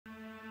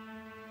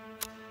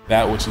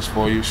That which is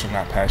for you shall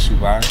not pass you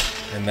by,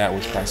 and that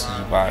which passes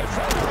you by is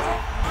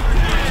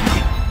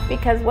not.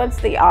 Because what's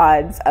the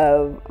odds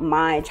of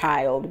my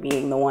child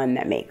being the one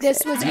that makes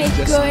this it? was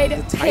a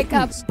good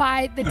pickup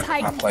by the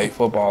Titans. I play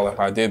football. If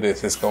I did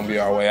this, it's going to be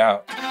our way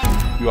out.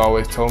 You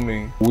always told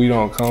me we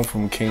don't come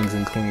from kings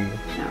and queens,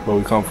 but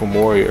we come from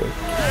warriors.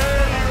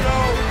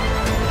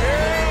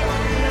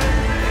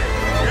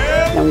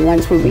 And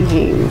once we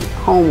became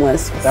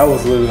homeless, that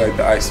was literally like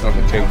the icing on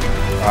the cake.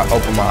 I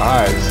opened my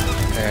eyes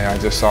and I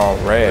just saw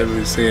red.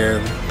 Literally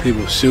seeing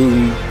people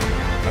shooting.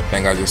 I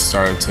think I just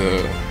started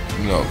to,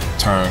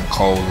 turn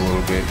cold a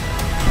little bit.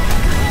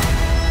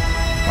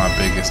 My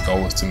biggest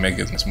goal was to make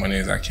as much money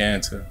as I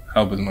can to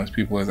help as much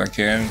people as I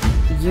can.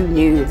 You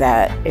knew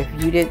that if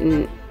you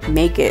didn't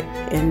make it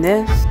in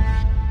this,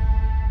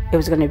 it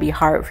was going to be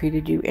hard for you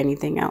to do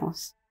anything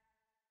else.